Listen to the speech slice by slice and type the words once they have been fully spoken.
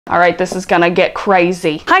All right, this is gonna get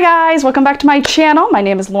crazy. Hi guys, welcome back to my channel. My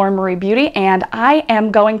name is Lauren Marie Beauty, and I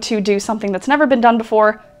am going to do something that's never been done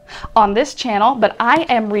before on this channel, but I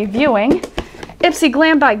am reviewing Ipsy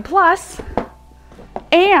Glam Bag Plus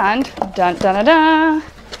and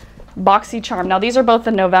Boxycharm. Now these are both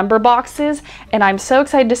the November boxes, and I'm so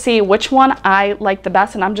excited to see which one I like the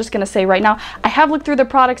best. And I'm just gonna say right now, I have looked through the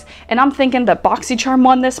products and I'm thinking that Boxycharm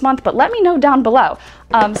won this month, but let me know down below.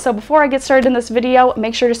 So before I get started in this video,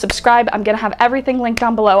 make sure to subscribe. I'm gonna have everything linked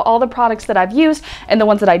down below, all the products that I've used and the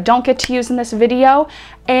ones that I don't get to use in this video.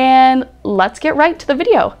 And let's get right to the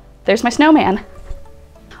video. There's my snowman.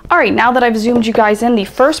 All right, now that I've zoomed you guys in, the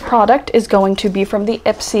first product is going to be from the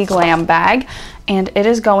Ipsy Glam Bag, and it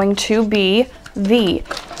is going to be the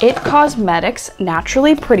IT Cosmetics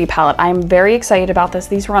Naturally Pretty palette. I'm very excited about this.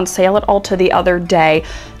 These were on sale at Ulta the other day.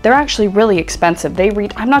 They're actually really expensive.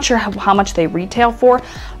 I'm not sure how much they retail for,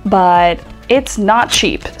 but it's not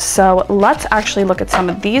cheap. So let's actually look at some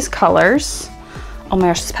of these colors. Oh my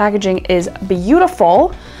gosh, this packaging is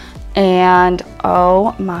beautiful. And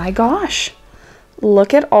oh my gosh,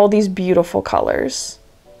 look at all these beautiful colors.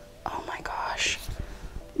 Oh my gosh.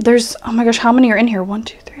 Oh my gosh, how many are in here? 1,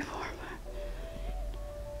 2, 3, 4, 5,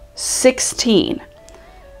 16.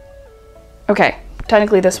 Okay,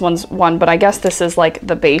 technically this one's 1, but I guess this is like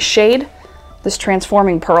the base shade, this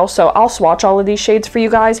Transforming Pearl. So I'll swatch all of these shades for you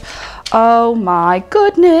guys. Oh my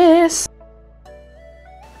goodness.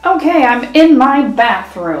 Okay, I'm in my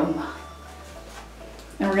bathroom.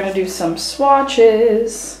 And we're gonna do some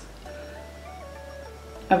swatches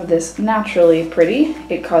of this Naturally Pretty,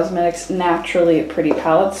 IT Cosmetics Naturally Pretty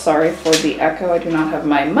palette. Sorry for the echo, I do not have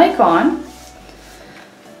my mic on.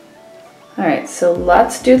 All right, so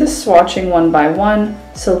let's do the swatching one by one.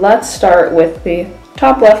 So let's start with the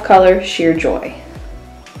top left color, Sheer Joy.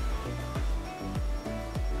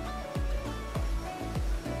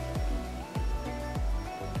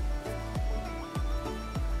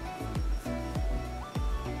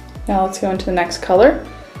 Now let's go into the next color,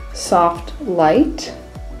 Soft Light.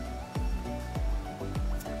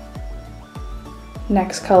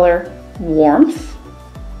 Next color, Warmth.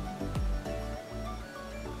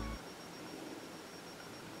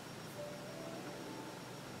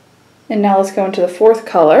 And now let's go into the fourth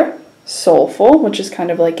color, Soulful, which is kind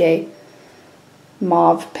of like a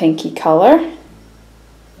mauve pinky color.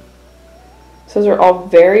 So those are all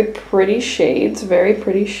very pretty shades, very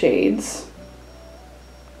pretty shades.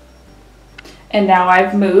 And now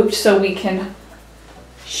I've moved so we can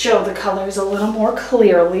show the colors a little more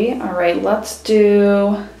clearly. All right, let's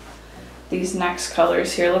do these next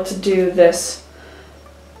colors here. Let's do this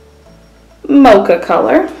mocha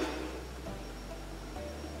color.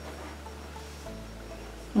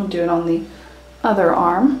 We'll do it on the other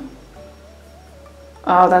arm.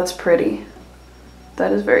 Oh, that's pretty.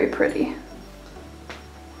 That is very pretty.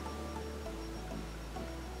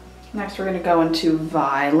 Next, we're gonna go into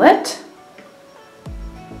Violet.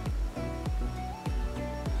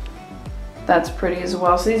 That's pretty as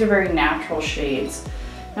well. So these are very natural shades.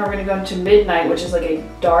 Now we're gonna go into Midnight, which is like a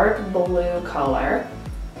dark blue color.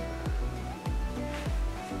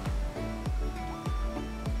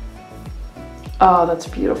 Oh, that's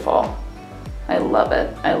beautiful. I love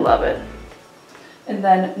it, I love it. And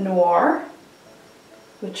then Noir,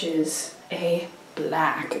 which is a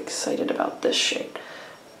black. Excited about this shade.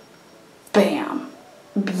 Bam,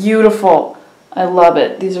 beautiful. I love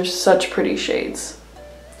it. These are such pretty shades.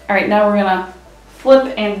 All right, now we're gonna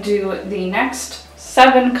flip and do the next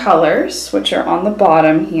 7 colors, which are on the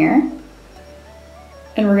bottom here.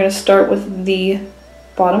 And we're gonna start with the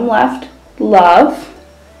bottom left, Love,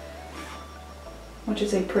 which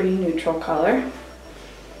is a pretty neutral color.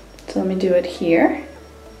 So let me do it here.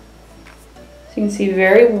 So you can see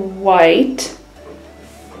very white.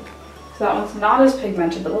 So that one's not as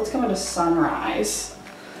pigmented, but let's go into Sunrise.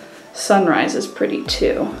 Sunrise is pretty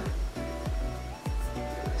too.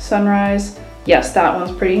 Sunrise, yes, that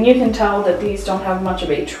one's pretty. And you can tell that these don't have much of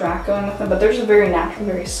a track going with them, but there's a very natural,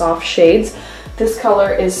 very soft shades. This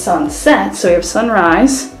color is Sunset, so we have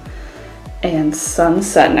Sunrise and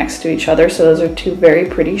Sunset next to each other. So those are 2 very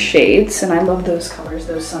pretty shades, and I love those colors,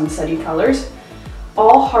 those sunsetty colors.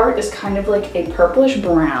 All Heart is kind of like a purplish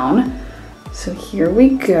brown. So here we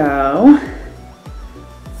go.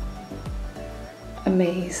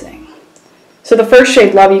 Amazing. So the first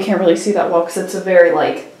shade, Love, you can't really see that well because it's a very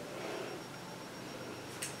light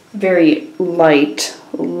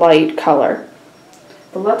color.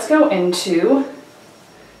 But let's go into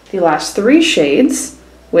the last 3 shades,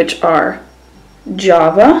 which are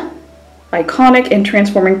Java, Iconic, and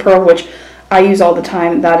Transforming Pearl, which I use all the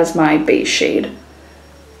time. That is my base shade.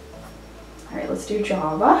 All right, let's do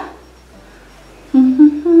Java.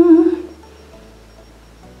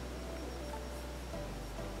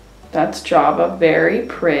 That's Java. Very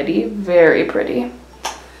pretty, very pretty.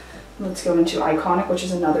 Let's go into Iconic, which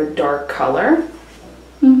is another dark color.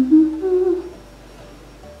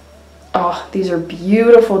 Oh, these are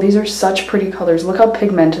beautiful. These are such pretty colors. Look how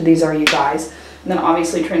pigmented these are, you guys. And then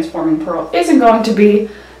obviously Transforming Pearl isn't going to be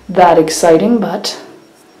that exciting, but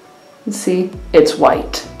let's see, it's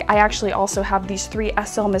white. I actually also have these 3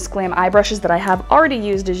 SLMISSGLAM eye brushes that I have already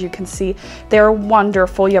used. As you can see, they're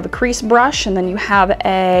wonderful. You have a crease brush, and then you have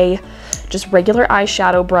a just regular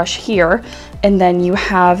eyeshadow brush here, and then you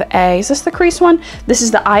have a, is this the crease one? This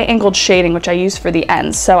is the eye angled shading, which I use for the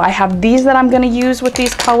ends. So I have these that I'm going to use with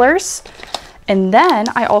these colors, and then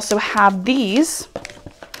I also have these,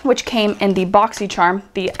 which came in the Boxycharm.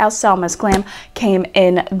 The SLMISSGLAM came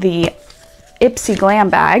in the Ipsy Glam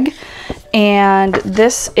Bag, and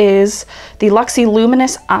this is the LUXE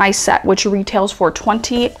Luminous Eye Set, which retails for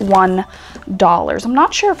 $21. I'm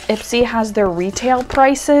not sure if Ipsy has their retail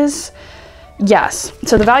prices. Yes,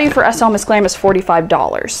 so the value for SLMISSGLAM is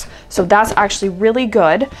 $45, so that's actually really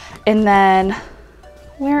good. And then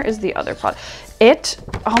where is the other product?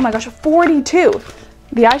 Oh my gosh, $42.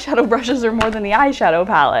 The eyeshadow brushes are more than the eyeshadow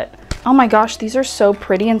palette. Oh my gosh, these are so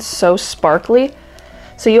pretty and so sparkly.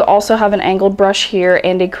 So you also have an angled brush here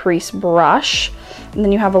and a crease brush. And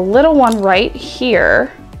then you have a little one right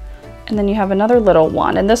here. And then you have another little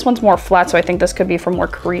one. And this one's more flat, so I think this could be for more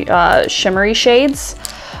shimmery shades.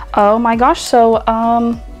 Oh my gosh, so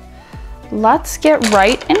let's get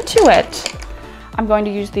right into it. I'm going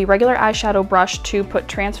to use the regular eyeshadow brush to put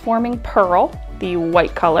Transforming Pearl, the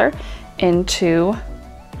white color, into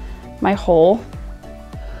my whole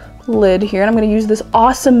lid here, and I'm going to use this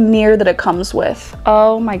awesome mirror that it comes with.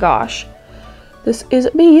 Oh my gosh, this is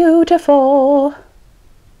beautiful.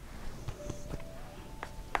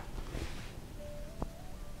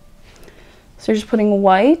 So just putting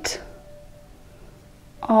white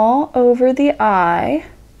all over the eye,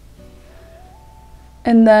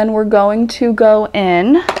 and then we're going to go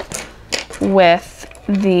in with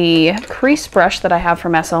the crease brush that I have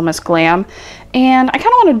from SLMISSGLAM, and I kind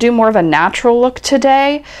of want to do more of a natural look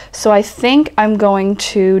today, so I think I'm going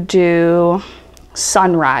to do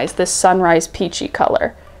Sunrise, this Sunrise peachy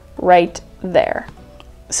color right there.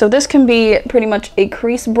 So this can be pretty much a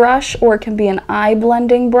crease brush, or it can be an eye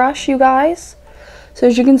blending brush, you guys. So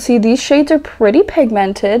as you can see, these shades are pretty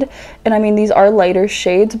pigmented, and I mean, these are lighter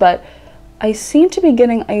shades, but I seem to be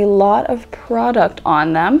getting a lot of product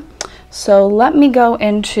on them. So let me go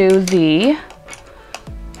into the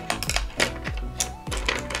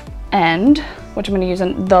end, which I'm going to use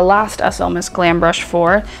the last SLMISSGLAM brush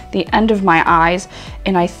for the end of my eyes,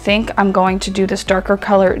 and I think I'm going to do this darker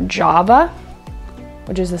color Java,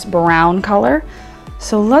 which is this brown color.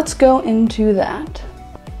 So let's go into that.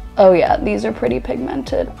 Oh yeah, these are pretty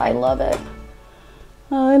pigmented. I love it.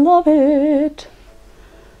 I love it.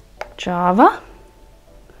 Java.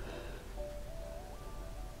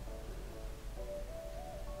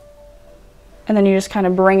 And then you just kind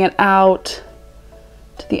of bring it out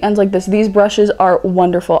to the ends like this. These brushes are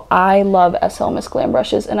wonderful. I love SLMISSGLAM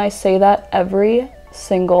brushes, and I say that every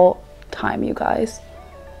single time, you guys.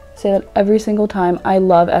 I say that every single time. I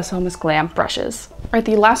love SLMISSGLAM brushes. All right,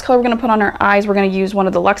 the last color we're going to put on our eyes, we're going to use one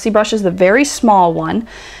of the LUXE brushes, the very small one,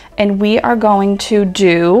 and we are going to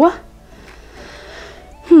do,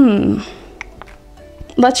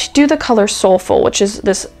 let's do the color Soulful, which is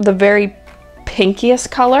the very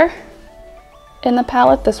pinkiest color in the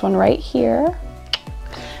palette, this one right here.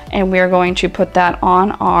 And we are going to put that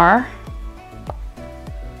on our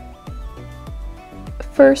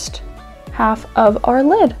first half of our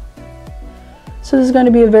lid. So this is going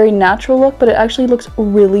to be a very natural look, but it actually looks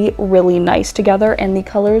really, really nice together, and the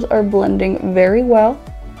colors are blending very well.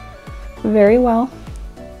 Very well.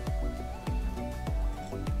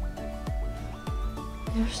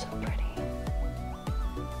 They're so pretty.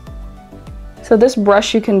 So this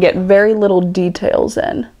brush you can get very little details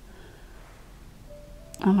in.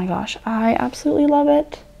 Oh my gosh, I absolutely love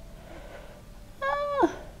it.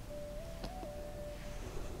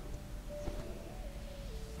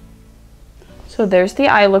 So there's the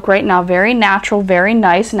eye look right now. Very natural, very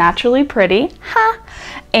nice, naturally pretty. Ha!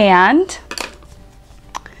 And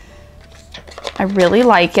I really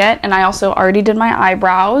like it. And I also already did my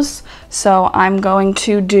eyebrows. So I'm going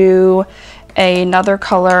to do another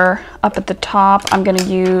color up at the top. I'm going to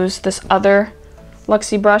use this other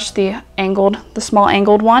LUXE brush, the small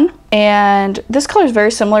angled one. And this color is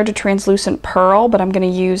very similar to Translucent Pearl, but I'm going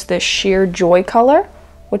to use this Sheer Joy color,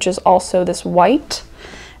 which is also this white.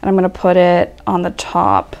 And I'm going to put it on the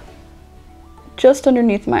top just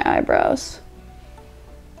underneath my eyebrows.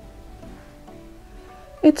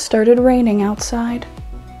 It started raining outside.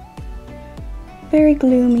 Very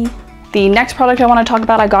gloomy. The next product I want to talk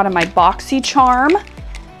about I got in my Boxycharm,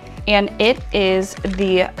 and it is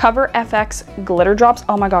the Cover FX glitter drops.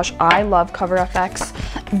 Oh my gosh, I love Cover FX.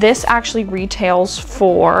 This actually retails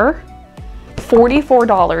for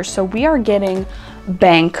 $44, so we are getting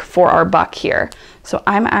bank for our buck here. So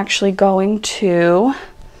I'm actually going to, I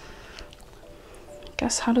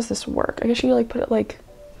guess, how does this work? I guess you like put it like,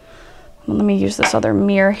 well, let me use this other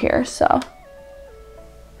mirror here, so.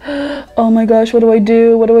 Oh my gosh, what do I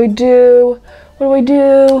do? What do I do? What do I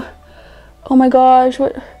do? Oh my gosh,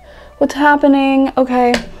 what's happening?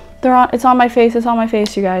 Okay, it's on my face, it's on my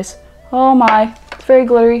face, you guys. Oh my, it's very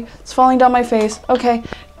glittery. It's falling down my face. Okay,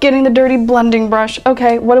 getting the dirty blending brush.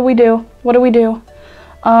 Okay, what do we do? What do we do?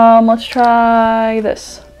 Let's try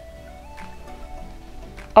this.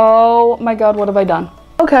 Oh my god, what have I done?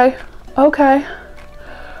 Okay, okay.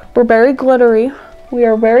 We're very glittery. We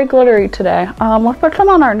are very glittery today. Let's put some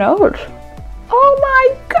on our nose. Oh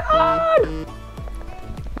my god!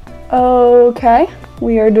 Okay,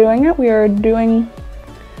 we are doing it. We are doing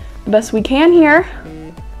the best we can here.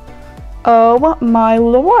 Oh my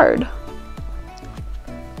lord.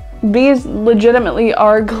 These legitimately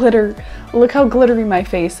are glitter. Look how glittery my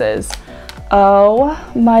face is. Oh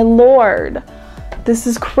my lord. This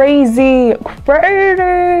is crazy.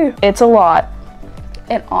 Crazy. It's a lot.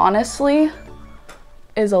 It honestly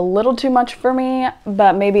is a little too much for me,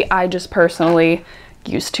 but maybe I just personally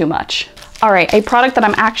use too much. All right, a product that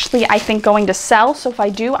I'm actually, I think, going to sell. So if I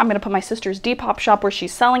do, I'm gonna put my sister's Depop shop where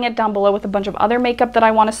she's selling it down below with a bunch of other makeup that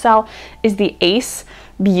I wanna sell, is the Ace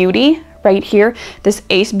Beauty right here. This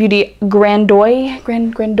Ace Beauty Grando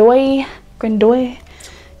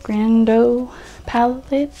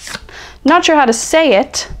palette. Not sure how to say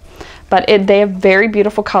it, but they have very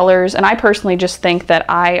beautiful colors, and I personally just think that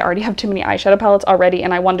I already have too many eyeshadow palettes already,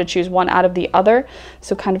 and I wanted to choose one out of the other.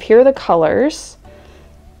 So kind of here are the colors.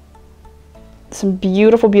 Some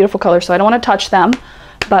beautiful, beautiful colors, so I don't want to touch them,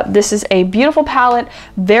 but this is a beautiful palette,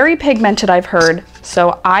 very pigmented, I've heard.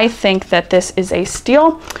 So I think that this is a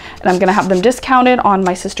steal, and I'm gonna have them discounted on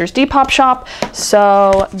my sister's Depop shop.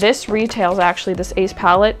 So this retails, actually, this Ace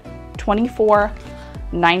palette,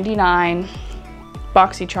 $24.99.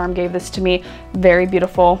 Boxycharm gave this to me. Very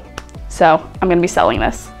beautiful. So I'm gonna be selling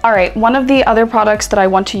this. All right, one of the other products that I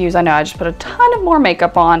want to use, I know I just put a ton of more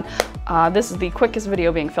makeup on. This is the quickest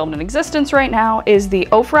video being filmed in existence right now, is the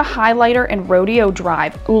OFRA highlighter in Rodeo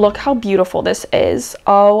Drive. Look how beautiful this is.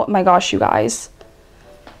 Oh my gosh, you guys.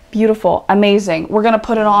 Beautiful, amazing. We're gonna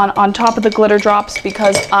put it on top of the glitter drops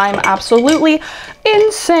because I'm absolutely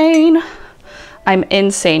insane. I'm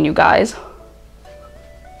insane, you guys.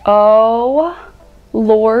 Oh,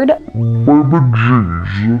 Lord. Baby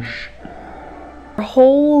Jesus.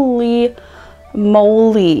 Holy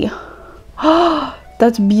moly.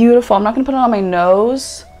 That's beautiful. I'm not gonna put it on my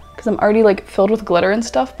nose because I'm already like filled with glitter and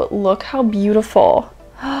stuff, but look how beautiful.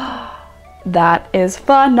 That is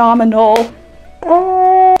phenomenal.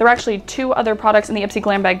 There are actually two other products in the Ipsy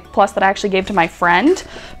Glam Bag Plus that I actually gave to my friend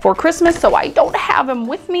for Christmas, so I don't have them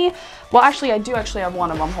with me. Well, actually, I do actually have one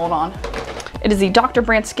of them. Hold on. It is the Dr.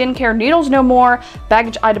 Brandt Skincare Needles No More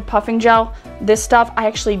Baggage EYE-DEPUFFING Gel. This stuff, I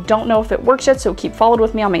actually don't know if it works yet, so keep followed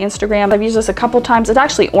with me on my Instagram. I've used this a couple times. It's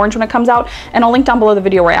actually orange when it comes out, and I'll link down below the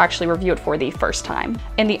video where I actually review it for the first time.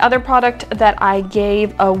 And the other product that I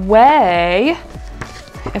gave away,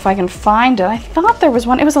 if I can find it, I thought there was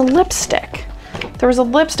one. It was a lipstick. There was a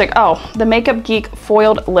lipstick. Oh, the Makeup Geek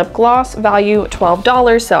Foiled Lip Gloss, value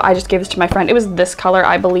 $12. So I just gave this to my friend. It was this color,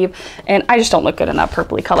 I believe, and I just don't look good in that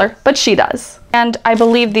purpley color, but she does. And I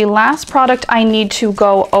believe the last product I need to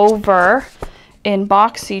go over in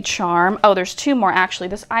Boxycharm, oh, there's two more actually.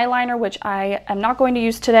 This eyeliner, which I am not going to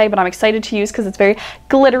use today, but I'm excited to use because it's very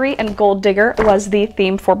glittery, and Gold Digger was the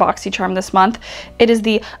theme for Boxycharm this month. It is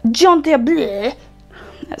the Bleu,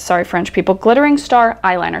 sorry French people, Glittering Star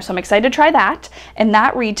eyeliner. So I'm excited to try that, and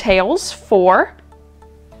that retails for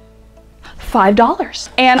 $5.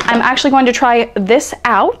 And I'm actually going to try this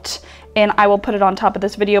out, and I will put it on top of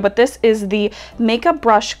this video, but this is the Makeup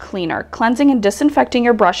Brush Cleaner. Cleansing and disinfecting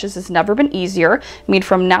your brushes has never been easier. Made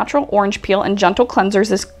from natural orange peel and gentle cleansers,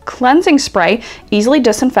 this cleansing spray easily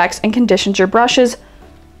disinfects and conditions your brushes.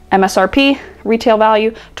 MSRP, retail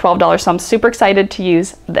value, $12. So I'm super excited to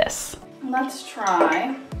use this. Let's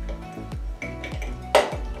try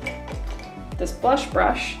this blush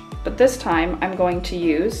brush, but this time I'm going to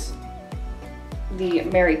use the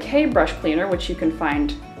Mary Kay brush cleaner, which you can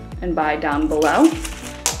find and buy down below.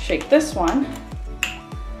 Shake this one,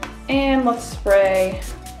 and let's spray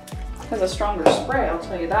has a stronger spray, I'll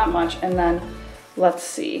tell you that much. And then, let's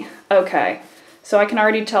see. Okay, so I can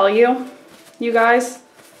already tell you, you guys,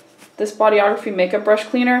 this Bodyography makeup brush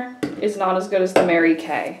cleaner is not as good as the Mary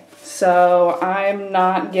Kay. So I'm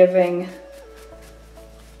not giving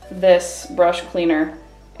this brush cleaner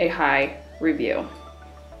a high review.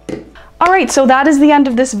 All right, so that is the end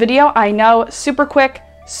of this video. I know, super quick,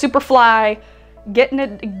 super fly,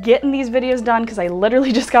 getting these videos done because I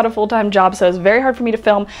literally just got a full-time job, so it's very hard for me to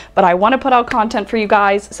film, but I want to put out content for you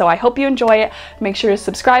guys, so I hope you enjoy it. Make sure to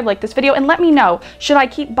subscribe, like this video, and let me know, should I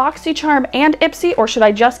keep Boxycharm and Ipsy, or should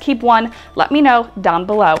I just keep one? Let me know down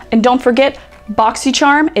below. And don't forget,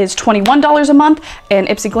 Boxycharm is $21 a month, and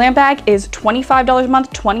Ipsy Glam Bag is $25 a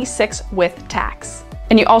month, $26 with tax.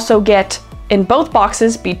 And you also get, in both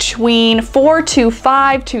boxes, between 4 to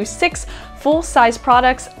 5 to 6 full-size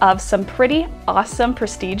products of some pretty awesome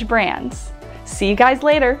prestige brands. See you guys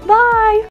later. Bye!